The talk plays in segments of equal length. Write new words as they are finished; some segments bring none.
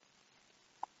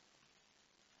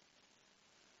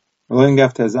We're learning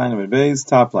after Zayin and Beis,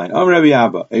 top line. Rabbi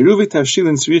Abba, Eruvi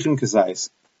Tavshilin Tzrichim Kazayis.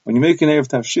 When you make an Erev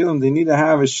Tavshilim, they need to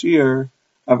have a shear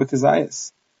of a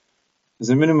Kazayis. There's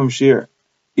a minimum shear.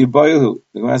 Ibayhu,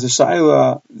 the Gemara says,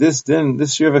 Shaila, this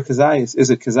shear of a Kazayis, is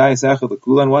a Kazayis Echad, the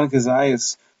Kulan, one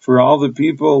Kazayis, for all the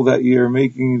people that you're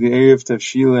making the Erev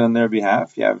Tavshilin on their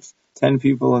behalf. You have 10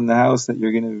 people in the house that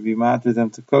you're going to be matter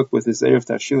them to cook with this Erev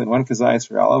Tavshilin, one Kazayis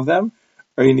for all of them.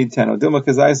 Or you need 10. Odilma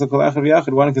kazayis l'kol echad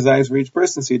v'yachad, one kazayis for each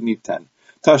person, so you'd need 10.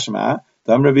 Tashma,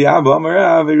 Dam Rabbi Abba,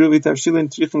 Amarav, Eruvi Tavshilin,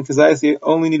 Tzrichim kazayis, you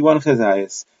only need one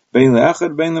kazayis. Bein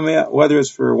le'echad, bein le'me'ah, whether it's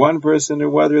for one person or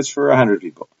whether it's for 100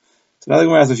 people. So now the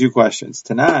Gemara has a few questions.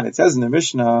 Tanan, it says in the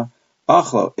Mishnah,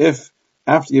 Achlo, if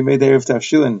after you made the Erev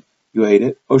Tavshilin, you ate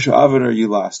it, Osha Avid, or you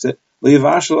lost it,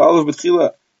 Le'yivashal olav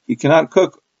b'tchila, you cannot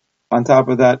cook on top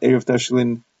of that Erev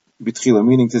Tavshilin b'tchila,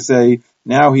 meaning to say,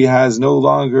 now he has no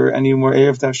longer any more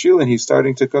Erev Tavshilin. He's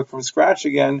starting to cook from scratch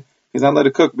again. He's not allowed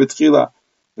to cook b'tchila.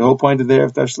 The whole point of the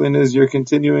Erev Tavshilin is you're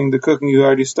continuing the cooking you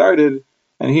already started,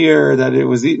 and here that it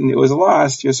was eaten, it was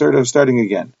lost, you're sort of starting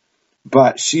again.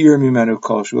 But shir mimenu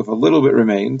koshu, if a little bit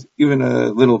remained, even a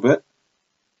little bit,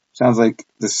 sounds like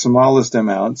the smallest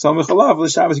amount. Samich alav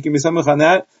l'Shabbos, you can be samich on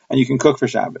that, and you can cook for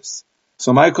Shabbos.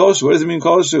 So my koshu, what does it mean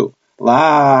koshu?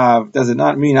 Lav, does it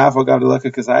not mean afagav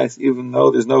deleka kazayis, even though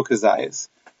there's no kazayis?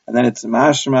 And then it's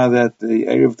mashma that the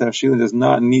Erev Tavshilin does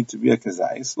not need to be a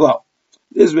kazayis. Well,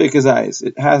 it is a kazayis.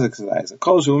 It has a kazayis. A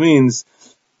koshu means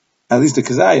at least a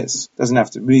kazayis. Doesn't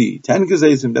have to be 10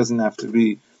 kazayisim, doesn't have to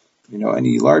be,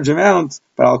 any large amount,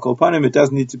 but al kol panim, it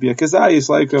does need to be a kazayis,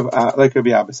 like Rabbi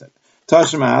Abba said.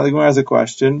 Tashma, the Gemara has a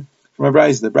question from a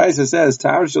Beitzah. The Beitzah says,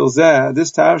 Tavshil zeh,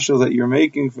 this Tavshil that you're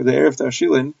making for the Erev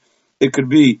Tavshilin, it could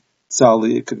be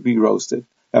tzali, it could be roasted.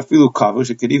 Afilu kavush,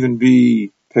 it could even be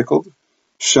pickled.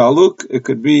 Shaluk, it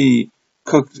could be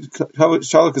cooked.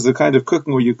 Shaluk is a kind of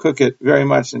cooking where you cook it very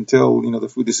much until, the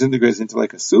food disintegrates into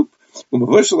like a soup.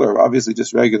 Umavushal, or obviously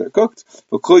just regular cooked.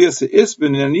 But kulyas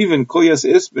isbin, and even kulyas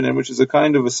isbin, which is a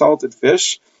kind of a salted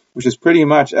fish, which is pretty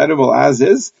much edible as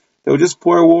is. They would just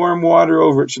pour warm water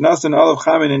over it. Shanasan olav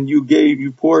chamin, and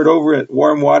you poured over it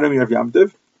warm water, you have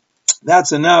yamtiv.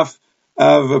 That's enough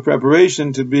of a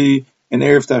preparation to be an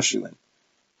Erev Tavshilin.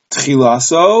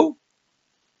 Tchilaso,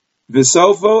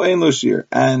 Visofo, Ein Lo Shir.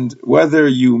 And whether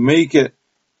you make it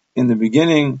in the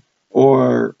beginning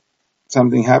or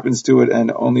something happens to it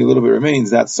and only a little bit remains,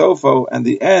 that's Sofo, and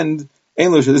the end,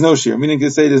 Ein Lo Shir, there's no Shir. Meaning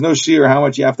to say there's no Shir how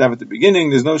much you have to have at the beginning,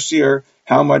 there's no Shir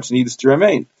how much needs to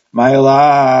remain.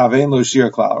 Ma'elav, Ein Lo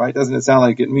Shir klal, right? Doesn't it sound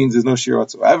like it means there's no Shir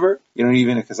whatsoever? You don't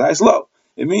even a kazayis low.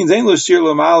 It means Ein Lo Shir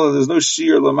Lamala, there's no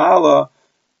Shir Lamala,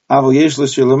 Aval Yesh Lo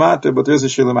Shir Lamata, but there's a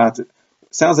Shir Lamata.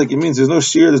 Sounds like it means there's no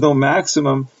Shir, there's no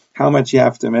maximum how much you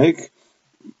have to make.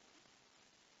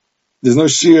 There's no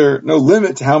Shir, no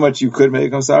limit to how much you could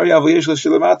make. I'm sorry, Aval Yesh Lo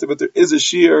Shir Lamata, but there is a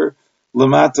Shir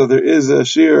Lamata, there is a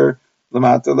Shir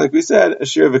Lamata, like we said, a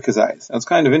Shir of a Kazayis. Now it's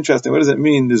kind of interesting. What does it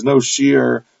mean? There's no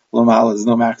Shir Lamala, there's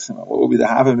no maximum. What would be the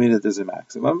Havamid that there's a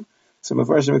maximum? So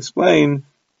Mefarshim explain,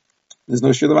 there's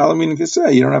no Shir Lamala meaning to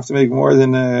say, you don't have to make more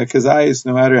than a Kazayis,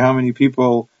 no matter how many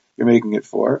people you're making it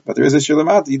for. But there is a Shir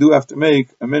Lamata, you do have to make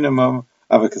a minimum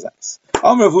of a Kazayis.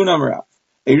 Amravun Amarav.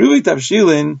 Eruvi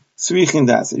Tavshilin, Srichin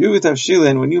Das. Eruvi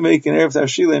Tavshilin, when you make an Erev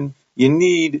Tavshilin, you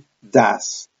need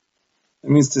Das. It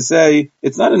means to say,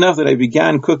 it's not enough that I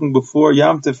began cooking before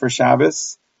Yom Tov for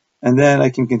Shabbos, and then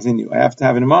I can continue. I have to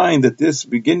have in mind that this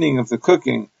beginning of the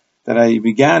cooking that I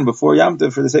began before Yom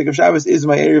Tov for the sake of Shabbos is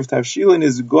my Erev Tavshilin,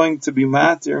 is going to be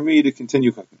matter me to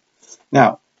continue cooking.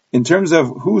 Now, in terms of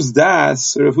whose das,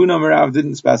 sort of Huna Marav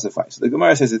didn't specify. So the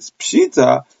Gemara says it's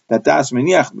pshita that das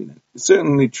meniach minen. It's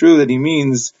certainly true that he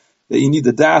means that you need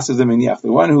the das of the meniach.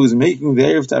 The one who's making the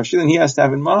Erev Tavshilin, he has to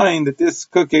have in mind that this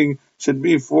cooking should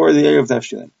be for the Erev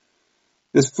Tavshilin.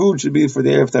 This food should be for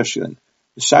the Erev Tavshilin.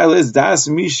 The shaila is das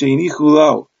misha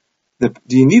yinichulo.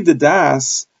 Do you need the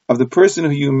das of the person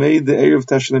who you made the Erev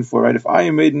Tavshilin for, right? If I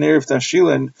made an Erev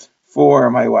Tavshilin for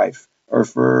my wife, or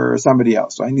for somebody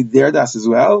else, so I need their das as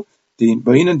well. Do you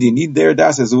need their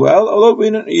das as well? Although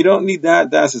you don't need that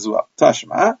das as well.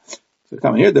 Tashma. So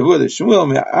come here,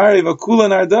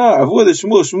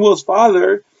 Shmuel's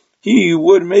father, he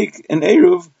would make an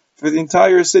Eruv for the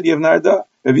entire city of Narda.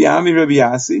 Rabbi Ami, Rabbi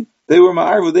Yasi, they were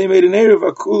ma'arvu, they made an Eruv,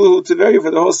 akulu Tiveria, for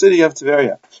the whole city of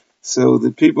Tiveria. So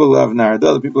the people of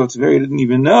Narda, the people of Tiveria didn't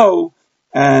even know,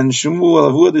 and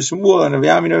Shmuel, and Rabbi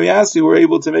Ami, Rabbi Yasi were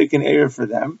able to make an Eruv for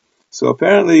them. So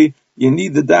apparently, you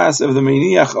need the das of the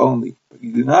meiniach only. But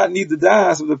you do not need the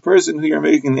das of the person who you're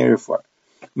making the Erev for.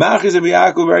 Ma'achiz Rabbi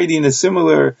Yaakov Baridi, in a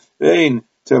similar vein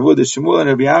to Avodah Shmuel and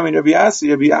Rabbi Ami and Rabbi Yasi,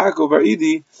 Rabbi Yaakov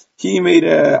Baridi, he made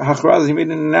a hachraz, he made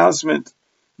an announcement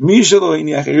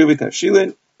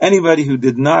Anybody who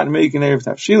did not make an Erev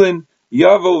Tavshilin,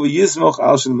 Yavo v'yismoch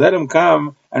al shel, let him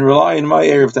come and rely on my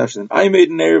Erev Tavshilin. I made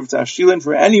an Erev Tavshilin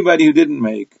for anybody who didn't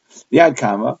make. Yad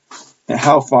Kama. And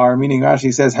how far, meaning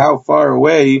Rashi says, how far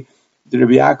away did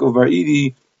Rabbi Yaakov Bar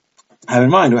Idi have in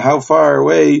mind? How far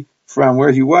away from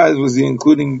where he was he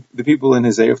including the people in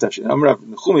his Erev Tavshilin?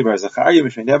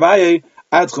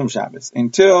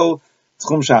 Until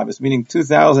Tchum Shabbos, meaning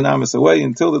 2,000 amas away,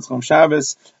 until the Tchum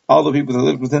Shabbos, all the people that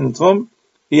lived within the Tchum,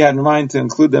 he had in mind to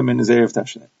include them in his Erev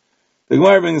Tavshilin. The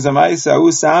Gemara brings a Maisa,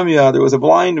 Samia, there was a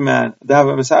blind man, he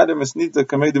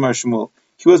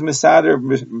was Mesader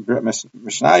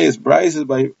Mishnayos Braises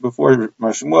before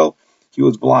Mar Shmuel. He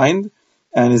was blind,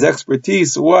 and his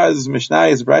expertise was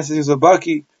Mishnayos Braises. He was a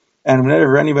Baki, and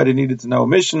whenever anybody needed to know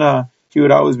Mishnah, he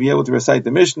would always be able to recite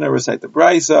the Mishnah, recite the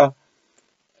Beitzah.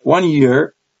 One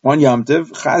Yom Tov,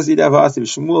 Chazid Avasiv,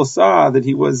 Shmuel saw that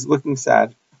he was looking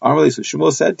sad. So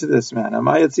Shmuel said to this man,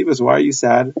 why are you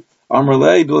sad? I'm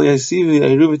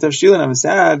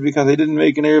sad because I didn't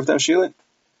make an Erev Tavshilin.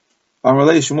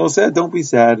 Shmuel said, don't be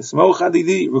sad.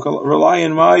 Rely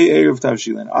on my Erev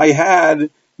Tavshilin. I had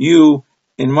you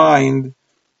in mind,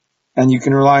 and you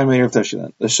can rely on my Erev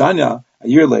Tavshilin. L'shanya, a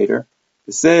year later,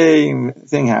 the same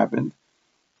thing happened.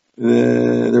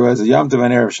 There was a Yom Tov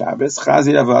and Erev Shabbos.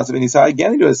 Chazid Avasav, and he saw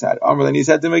again he was sad. And he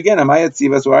said to him again, why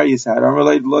are you sad? I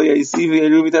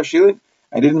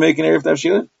didn't make an Erev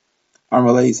Tavshilin.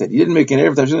 He said, you didn't make an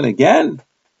Erev Tavshilin again?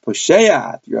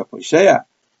 Posheya, you're a Posheya.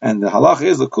 And the halach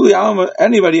is,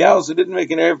 anybody else who didn't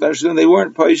make an Erev Tavshilin, they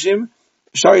weren't Poshim.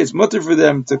 Shari, it's mutter for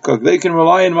them to cook. They can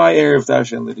rely on my Erev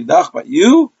Tavshilin. But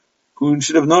you, who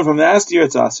should have known from last year,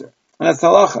 it's Aser. And that's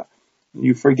halacha.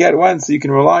 You forget once, so you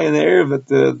can rely on the Erev that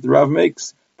the Rav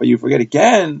makes, but you forget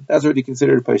again, that's already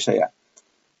considered Posheya.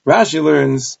 Rashi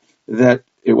learns that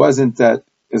it wasn't that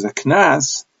as a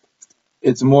knas,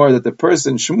 it's more that the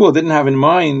person, Shmuel, didn't have in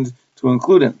mind to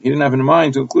include him. He didn't have in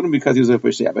mind to include him because he was a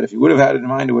Posheya. But if he would have had it in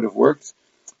mind, it would have worked.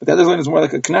 But the other one is more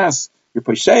like a knas. You're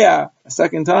Posheya a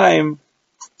second time,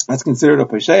 that's considered a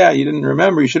Posheya. You didn't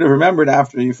remember. You should have remembered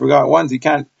after you forgot once. You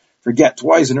can't forget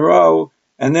twice in a row.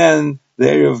 And then the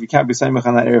Erev, you can't be Saimach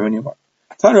on that Erev anymore.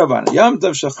 Tan Rabbana, Yom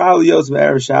Tov Shachal Yos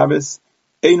Be'erev Shabbos,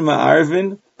 Ein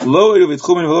Ma'arvin, Lo Erev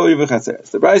Tchumin, Lo Erev Chatzeres.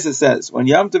 The Beitzah says, when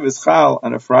Yom Tov is Chal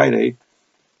on a Friday,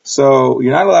 so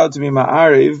you're not allowed to be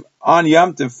Ma'ariv on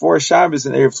Yom Tov for Shabbos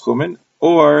and Erev Tchumin,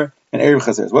 or an Erev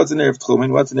Chatzeres. What's an Erev Tchumin?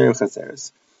 What's an Erev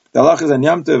Chatzeres? The halach is on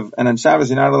Yom Tov, and on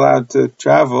Shabbos you're not allowed to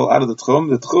travel out of the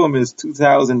Tchum. The Tchum is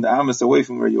 2,000 amas away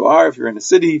from where you are. If you're in a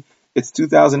city, it's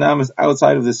 2,000 amas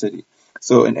outside of the city.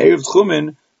 So in Erev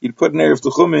Tchumin, you'd put an Erev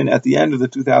Tchumin at the end of the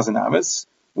 2,000 amas,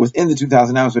 within the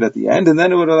 2,000 amas, but at the end, and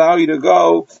then it would allow you to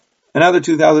go another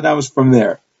 2,000 amas from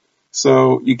there.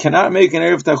 So you cannot make an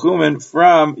Erev Tchumin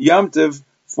from Yom Tov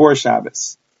for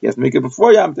Shabbos. You have to make it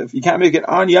before Yom Tov. You can't make it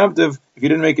on Yom Tov if you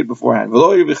didn't make it beforehand.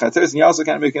 And you also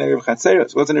can't make an Erev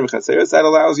Chatzeres. What's an Erev Chatzeres? That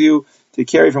allows you to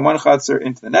carry from one Chatzer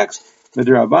into the next.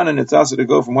 Midrabanan, it's also to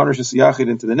go from one Rosh Hashanah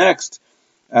into the next.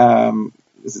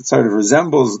 It sort of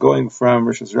resembles going from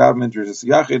Rosh Hashanah to Rosh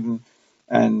Hashanah,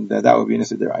 and that would be an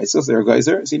Issa Deraisa, so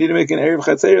geyser. So you need to make an Erev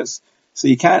Chatzeros. So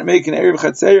you can't make an Erev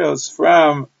Chatzeros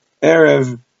from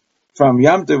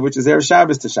Yom Tov, which is Erev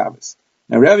Shabbos to Shabbos.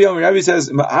 Now Rabbi says,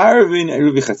 Ma'arvin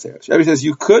Erev Chatzeros. Rabbi says,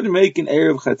 you could make an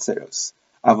Erev Chatzeros.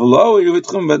 Avlo Erev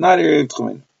Tchumin, but not Erev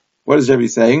Tchumin. What is Rabbi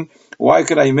saying? Why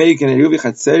could I make an Erev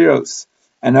Chatzeros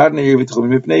and not an Erev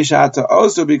Tchumin? Mipnei Sha'ata,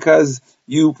 also because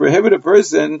you prohibit a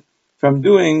person from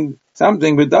doing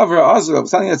something, but davar asur,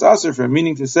 something that's asur for him,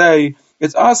 meaning to say,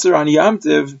 it's asur on Yom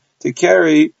Tov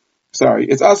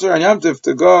it's asur on Yom Tov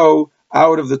to go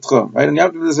out of the Tchum, right? On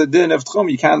Yom Tov there's a din of Tchum,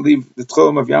 you can't leave the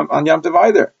Tchum on Yom Tov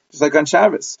either, just like on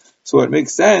Shabbos. So it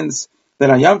makes sense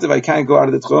that on Yom Tov I can't go out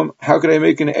of the Tchum. How could I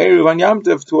make an Erev on Yom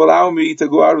Tov to allow me to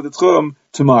go out of the Tchum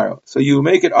tomorrow? So you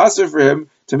make it asur for him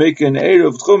to make an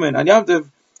Erev Tchumin on Yom Tov,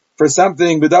 for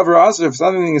something, b'davar asur, for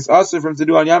something is asur for him to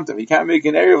do on Yom Tov. He can't make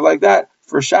an Erev like that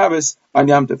for Shabbos on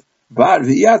Yom Tov. But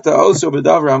v'yata also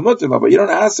b'davar hamutar, but you don't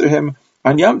asur him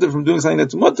on Yom Tov from doing something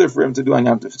that's mutar for him to do on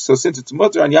Yom Tov. So since it's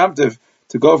mutar on Yom Tov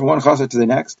to go from one chasar to the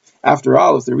next, after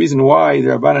all, if the reason why the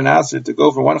Rabbanan asur to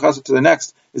go from one chasar to the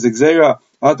next is a gzeira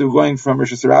atu going from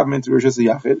Rosh Hashanah to Rosh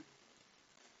Hashanah,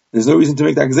 there's no reason to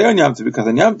make that gzeira on Yom Tov, because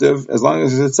on Yom Tov, as long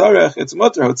as it's a tzarech, it's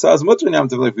mutar. Hotzah is mutar on Yom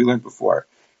Tov, like we learned before.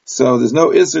 So there's no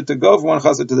isser to go from one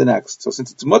chasar to the next. So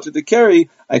since it's mutter to carry,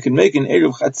 I can make an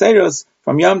Erev Chatzeros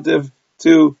from Yom Tov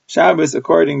to Shabbos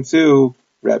according to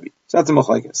Rabbi. So that's a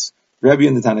machlekes. Rabbi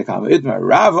in the Tanakama. Itmar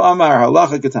Rav Amar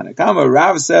halacha Tanakama.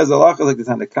 Rav says halacha like the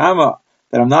Tanakama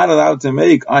that I'm not allowed to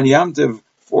make on Yom Tov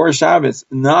for Shabbos,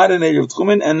 not an Erev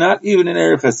Tchumen, and not even an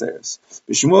Erev Chaseres.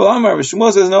 Shmuel Amar,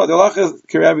 Shmuel says, no, the halacha is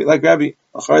like Rabbi,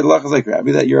 the halacha is like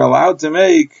Rabbi, that you're allowed to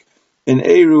make an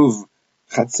Eruv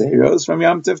Chaseros from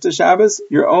Yom Tif to Shabbos,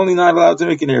 you're only not allowed to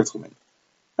make an Erev Tchumen.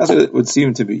 That's what it would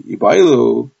seem to be.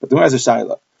 Ibailu, but the one has a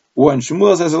Shaila. When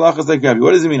Shmuel says halacha is like Rabbi,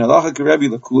 what does it mean? Halacha Rabbi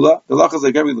Lakula, the halacha is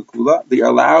like Rabbi Lakula, that you're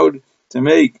allowed to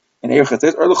make an Erev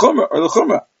Chaseres, or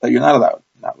L'chumra, that you're not allowed.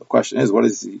 Now the question is,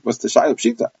 what's the Shaila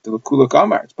Pshita? The Lakula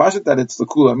Kamar. It's Pashat that it's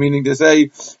Lakula, meaning to say,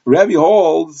 Rabbi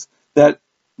holds that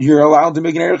you're allowed to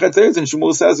make an Erev Chaseres, and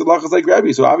Shmuel says the halacha is like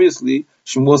Rabbi. So obviously,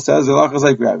 Shmuel says the halacha is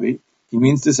like Rabbi. He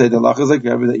means to say the halacha is like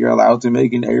Rabbi, that you're allowed to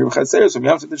make an Erev Chaseres from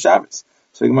Yom Tov to Shabbos.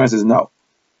 So Gemara says no.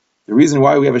 The reason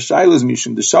why we have a Shaila is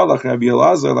Mishum the Shalach Rabbi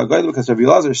Elazar LaGoyla, because Rabbi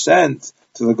Elazar sent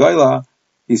to the Goyla,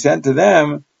 he sent to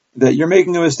them that you're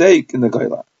making a mistake in the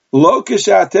Goyla. Lo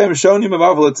kishatem shonim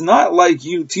Bavel. It's not like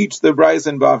you teach the Bryce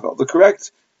in Bavel. The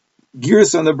correct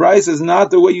Girsa on the Bryce is not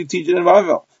the way you teach it in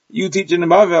Bavel. You teach it in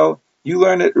Bavel, you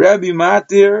learn it Rabbi's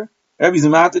matir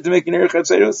to make an Erev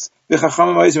Chaseros,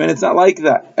 and it's not like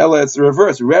that. Ella, it's the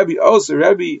reverse. Rabbi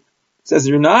says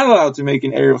you're not allowed to make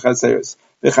an Erev Chaseros.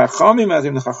 The Chachamim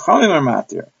are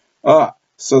matir.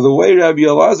 So the way Rabbi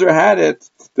Elazar had it,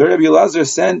 the Rabbi Elazar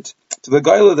sent to the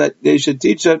Goyla that they should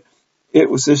teach it, it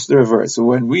was just the reverse. So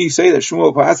when we say that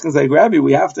Shmuel Paskins like Rabbi,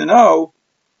 we have to know,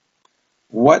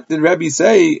 what did Rabbi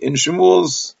say in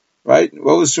Shmuel's, right?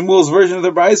 What was Shmuel's version of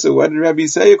the Beitzah? What did Rabbi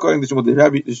say according to Shmuel? The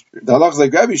halach is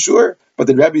like Rabbi, sure, but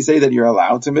did Rabbi say that you're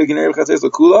allowed to make an Erev Chaseres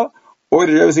L'Kula? Or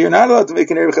did Rabbi say you're not allowed to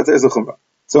make an Erev Chaseres L'Chumra?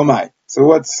 So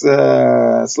what's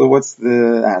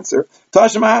the answer?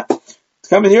 Tashma,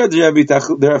 come in here, the Rabbi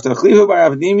Tachlifu bar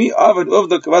Avdimi, Avad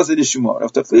Uvda Kavasa de Shmuel.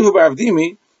 Rav Tachlifu bar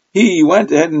Avdimi, he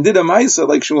went ahead and did a Maisa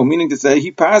like Shmuel, meaning to say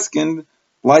he paskined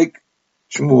like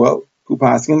Shmuel, who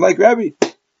paskined like Rabbi.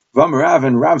 Vamarav,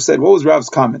 and Rav said, what was Rav's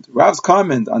comment? Rav's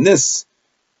comment on this,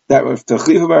 that Rav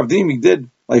Tachlifu bar Avdimi did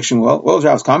like Shmuel, what was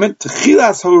Rav's comment?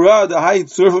 Tchilas hora, the high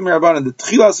tzurful mirabanan, the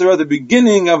tchilas hora, the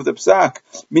beginning of the psak,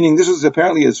 meaning this was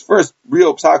apparently his first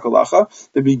real psak halacha,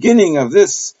 the beginning of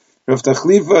this, Rav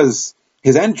Tachlifa's,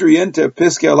 his entry into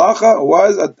Piskei Halacha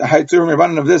was a high tzurful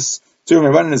mirabanan of this. Tzur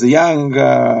Merabanan is a young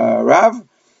Rav.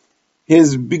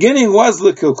 His beginning was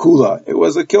the kilkula. It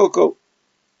was a kilkul.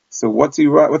 So what's he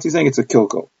saying? It's a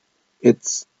kilkul.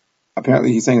 It's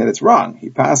apparently he's saying that it's wrong. He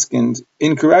paskined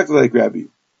incorrectly like Rabbi.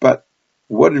 But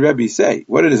what did Rabbi say?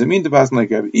 What does it mean to paskin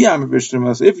like Rabbi?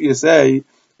 If you say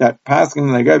that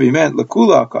paskin like Rabbi meant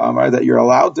lakula ka'amar, that you're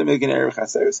allowed to make an Erev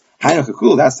Chaseres, hainu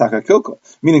kakul, that's taka kilkul.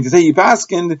 Meaning to say you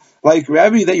paskined like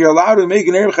Rabbi that you're allowed to make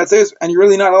an Erev Chaseres and you're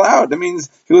really not allowed. That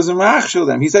means he was a machshel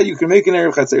them. He said you can make an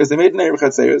Erev Chaseres. They made an Erev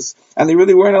Chaseres and they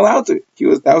really weren't allowed to.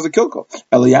 That was a kilkul.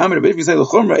 But if you say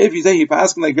l'chumra, if you say he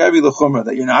paskined like Rabbi l'chumra,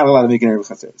 that you're not allowed to make an Erev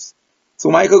Chaseres. So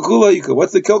Michael Kula, you could.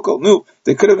 What's the kilkul? No,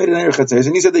 they could have made an Erev Chaseres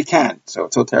and he said they can't. So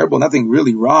it's so terrible. Nothing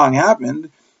really wrong happened.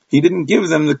 He didn't give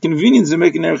them the convenience of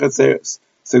making Erev Chaseres.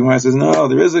 So Gemara says, no,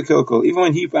 there is a kilkul. Even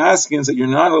when he paskins that you're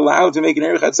not allowed to make an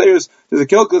Erev Chaseres, there's a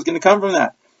kilkul that's going to come from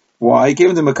that. Why? He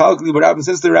came to Mekalkali Barabim.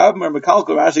 Since the Rabbim are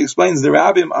Mekalkal, Rashi explains the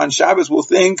Rabbim on Shabbos will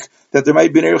think that there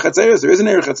might be an Erev Chaseres. There is an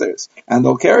Erev Chaseres. And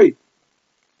they'll carry.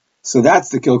 So that's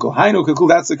the kilkul. Hainu kilkul,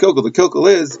 that's the kilkul. The kilkul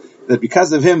is that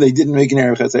because of him they didn't make an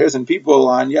Erev Chaseres, and people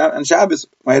on Shabbos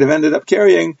might have ended up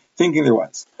carrying, thinking there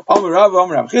was. Amar Rav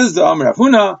Chizda, Amar Rav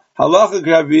Huna, halacha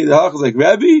Rabbi, the halacha is like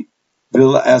Rabbi,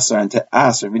 v'la Esar, and to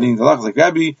Aser, meaning the halacha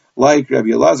is like Rabbi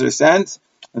Elazar sent,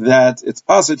 that it's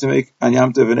also to make an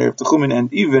Yom Tov, an Erev Techumen,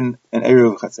 and even an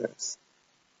Erev Chaseres.